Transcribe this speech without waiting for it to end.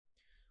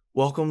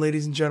Welcome,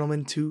 ladies and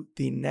gentlemen, to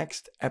the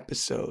next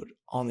episode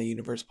on the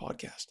Universe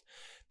Podcast.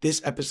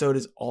 This episode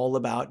is all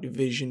about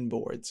vision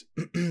boards.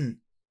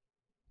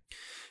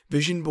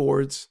 Vision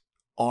boards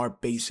are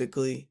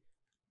basically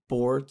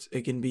boards.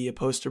 It can be a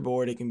poster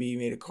board, it can be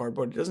made of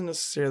cardboard.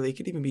 It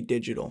could even be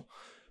digital.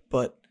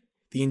 But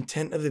the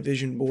intent of the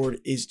vision board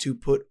is to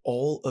put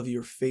all of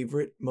your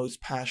favorite, most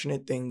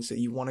passionate things that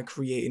you want to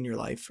create in your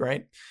life,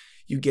 right?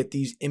 You get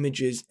these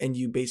images and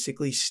you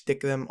basically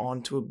stick them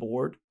onto a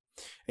board.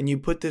 And you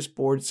put this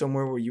board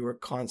somewhere where you are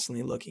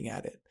constantly looking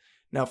at it.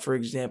 Now, for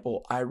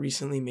example, I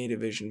recently made a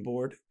vision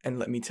board, and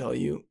let me tell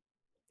you,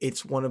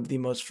 it's one of the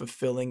most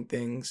fulfilling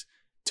things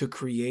to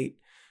create,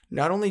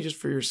 not only just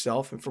for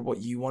yourself and for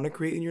what you want to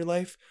create in your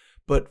life,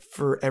 but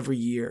for every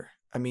year.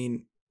 I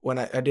mean, when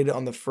I did it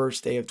on the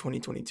first day of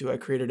 2022, I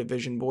created a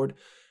vision board.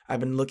 I've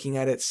been looking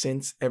at it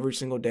since every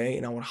single day,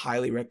 and I would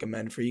highly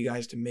recommend for you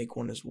guys to make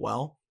one as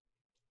well.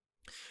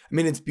 I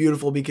mean, it's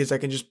beautiful because I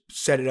can just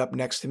set it up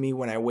next to me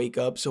when I wake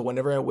up. So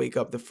whenever I wake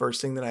up, the first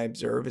thing that I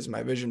observe is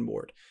my vision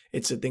board.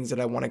 It's the things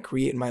that I want to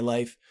create in my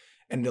life,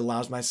 and it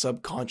allows my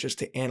subconscious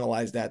to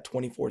analyze that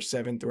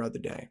 24/7 throughout the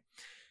day.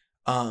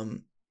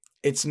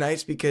 It's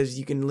nice because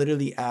you can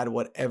literally add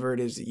whatever it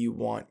is that you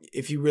want.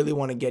 If you really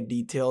want to get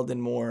detailed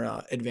and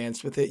more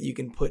advanced with it, you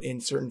can put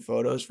in certain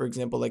photos. For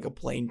example, like a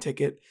plane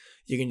ticket,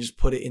 you can just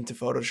put it into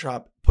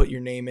Photoshop, put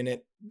your name in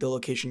it, the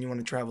location you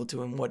want to travel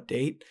to, and what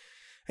date.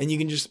 And you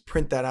can just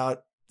print that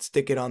out,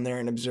 stick it on there,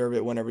 and observe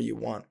it whenever you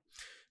want.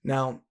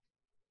 Now,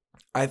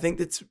 I think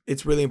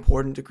it's really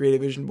important to create a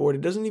vision board.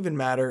 It doesn't even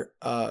matter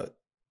if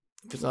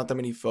it's not that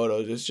many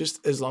photos. It's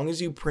just as long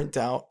as you print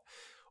out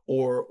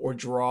or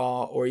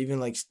draw or even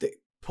like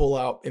pull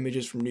out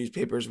images from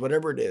newspapers,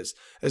 whatever it is,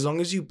 as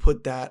long as you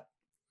put that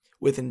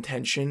with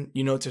intention,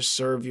 to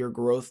serve your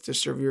growth, to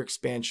serve your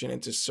expansion,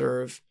 and to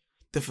serve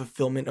the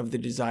fulfillment of the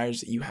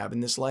desires that you have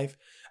in this life.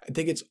 I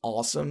think it's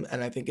awesome,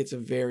 and I think it's a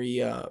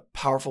very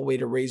powerful way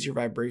to raise your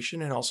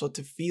vibration and also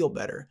to feel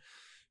better,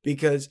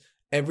 because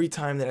every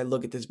time that I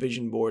look at this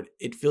vision board,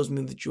 it fills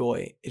me with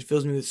joy. It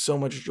fills me with so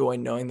much joy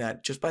knowing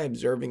that just by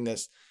observing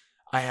this,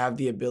 I have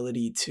the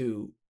ability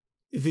to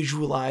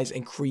visualize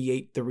and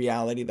create the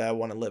reality that I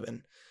want to live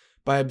in.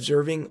 By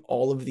observing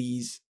all of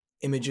these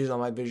images on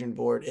my vision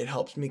board, it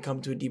helps me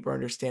come to a deeper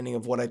understanding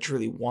of what I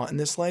truly want in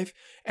this life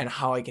and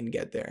how I can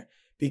get there.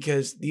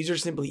 Because these are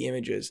simply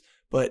images,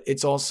 but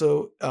it's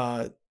also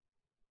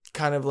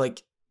kind of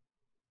like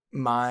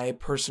my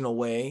personal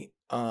way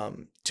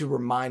to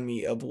remind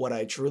me of what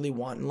I truly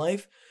want in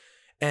life.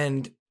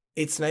 And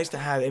it's nice to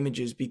have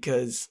images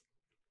because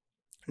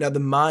now the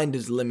mind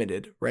is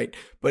limited, right?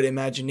 But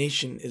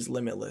imagination is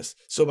limitless.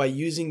 So by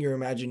using your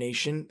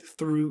imagination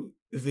through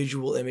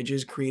visual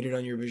images created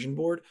on your vision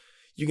board,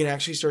 you can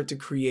actually start to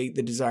create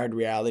the desired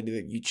reality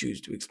that you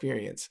choose to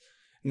experience.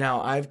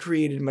 Now, I've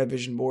created my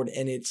vision board,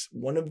 and it's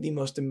one of the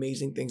most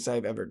amazing things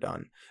I've ever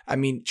done. I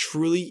mean,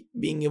 truly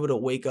being able to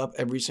wake up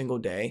every single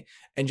day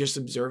and just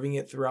observing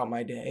it throughout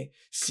my day,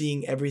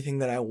 seeing everything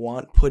that I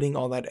want, putting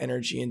all that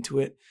energy into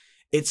it.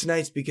 It's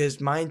nice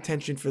because my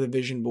intention for the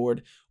vision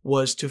board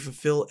was to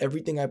fulfill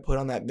everything I put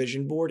on that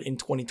vision board in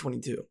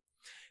 2022.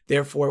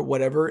 Therefore,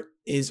 whatever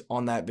is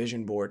on that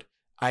vision board,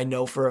 I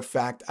know for a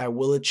fact I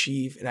will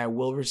achieve and I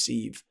will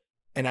receive.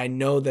 And I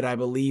know that I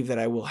believe that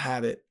I will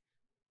have it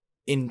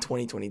in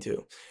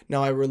 2022.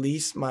 Now I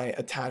release my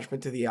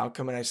attachment to the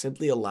outcome, and I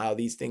simply allow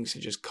these things to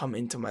just come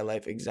into my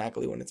life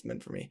exactly when it's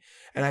meant for me.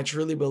 And I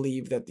truly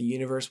believe that the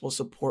universe will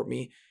support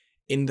me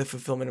in the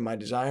fulfillment of my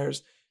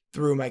desires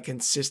through my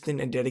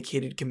consistent and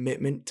dedicated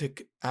commitment to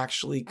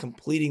actually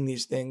completing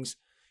these things,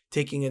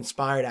 taking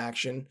inspired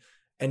action,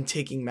 and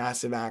taking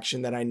massive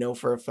action that I know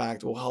for a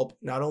fact will help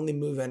not only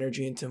move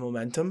energy into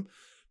momentum,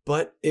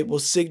 but it will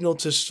signal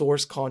to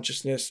source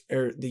consciousness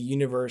or the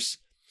universe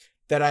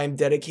that I am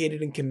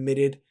dedicated and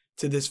committed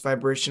to this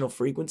vibrational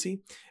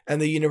frequency,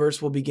 and the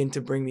universe will begin to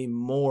bring me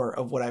more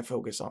of what I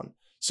focus on.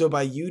 So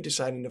by you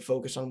deciding to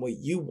focus on what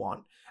you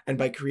want, and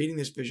by creating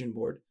this vision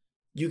board,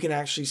 you can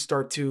actually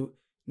start to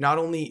not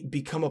only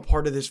become a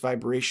part of this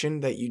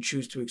vibration that you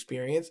choose to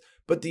experience,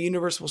 but the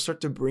universe will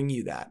start to bring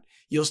you that.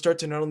 You'll start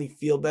to not only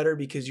feel better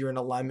because you're in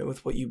alignment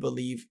with what you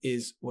believe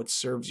is what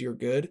serves your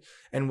good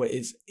and what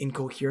is in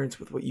coherence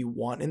with what you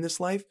want in this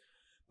life,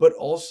 but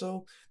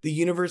also the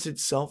universe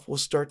itself will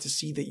start to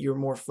see that you're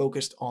more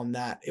focused on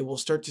that. It will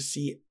start to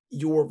see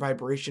your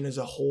vibration as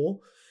a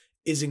whole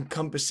is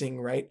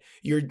encompassing, right?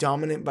 Your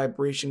dominant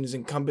vibration is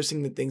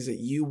encompassing the things that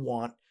you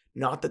want,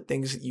 not the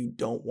things that you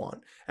don't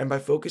want. And by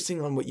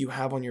focusing on what you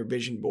have on your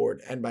vision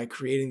board, and by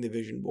creating the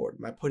vision board,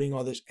 by putting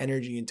all this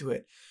energy into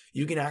it,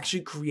 you can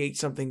actually create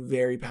something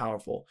very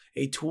powerful,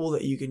 a tool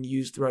that you can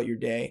use throughout your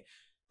day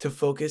to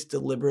focus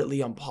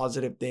deliberately on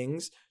positive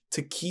things,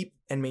 to keep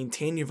and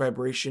maintain your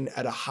vibration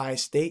at a high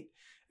state,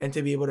 and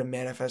to be able to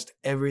manifest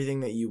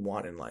everything that you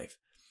want in life.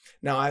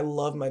 Now, I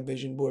love my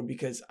vision board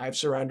because I've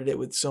surrounded it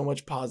with so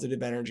much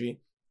positive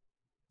energy,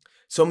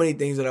 so many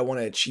things that I want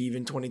to achieve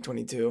in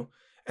 2022.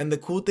 And the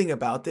cool thing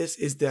about this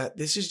is that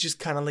this is just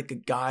kind of like a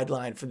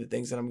guideline for the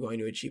things that I'm going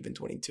to achieve in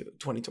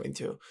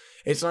 2022.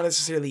 It's not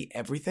necessarily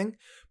everything,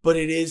 but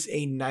it is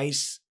a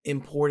nice,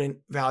 important,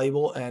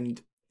 valuable,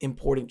 and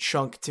important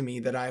chunk to me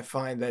that I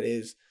find that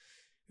is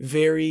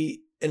an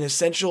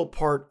essential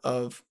part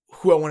of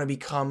who I want to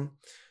become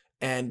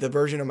and the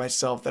version of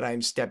myself that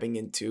I'm stepping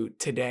into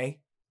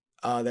today,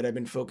 that I've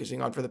been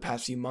focusing on for the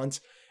past few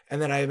months,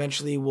 and that I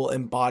eventually will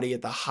embody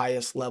at the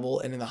highest level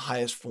and in the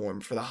highest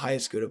form for the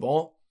highest good of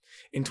all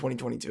in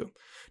 2022.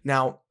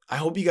 Now, I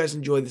hope you guys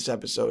enjoyed this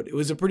episode. It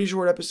was a pretty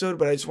short episode,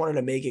 but I just wanted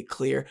to make it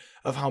clear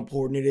of how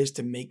important it is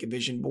to make a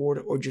vision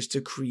board, or just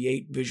to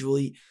create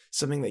visually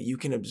something that you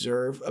can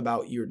observe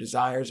about your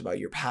desires, about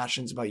your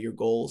passions, about your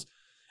goals,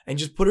 and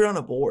just put it on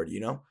a board,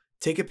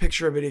 Take a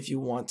picture of it if you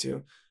want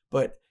to,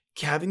 but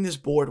having this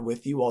board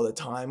with you all the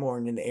time, or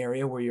in an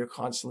area where you're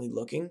constantly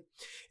looking,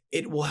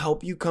 it will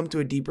help you come to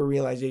a deeper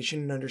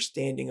realization and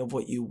understanding of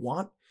what you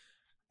want.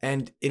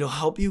 And it'll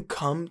help you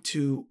come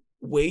to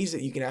ways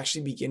that you can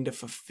actually begin to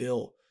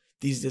fulfill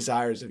these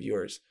desires of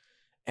yours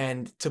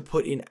and to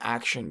put in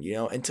action,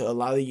 and to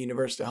allow the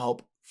universe to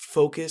help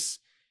focus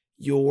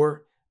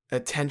your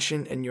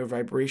attention and your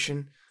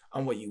vibration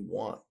on what you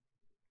want.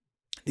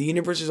 The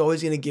universe is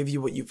always going to give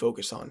you what you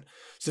focus on.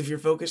 So if you're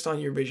focused on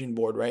your vision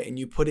board, right, and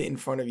you put it in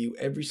front of you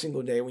every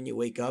single day when you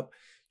wake up,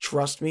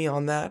 trust me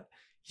on that,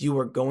 you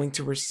are going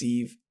to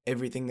receive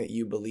everything that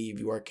you believe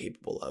you are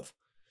capable of.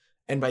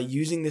 And by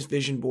using this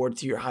vision board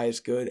to your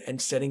highest good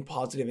and setting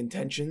positive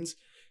intentions,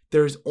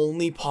 there's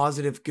only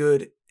positive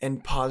good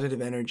and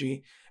positive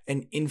energy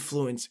and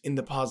influence in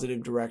the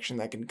positive direction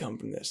that can come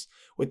from this.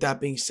 With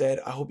that being said,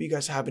 I hope you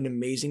guys have an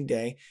amazing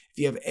day. If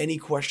you have any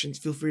questions,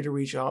 feel free to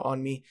reach out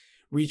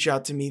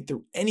to me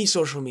through any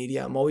social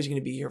media. I'm always going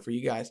to be here for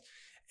you guys.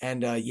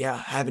 And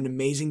have an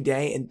amazing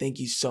day, and thank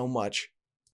you so much.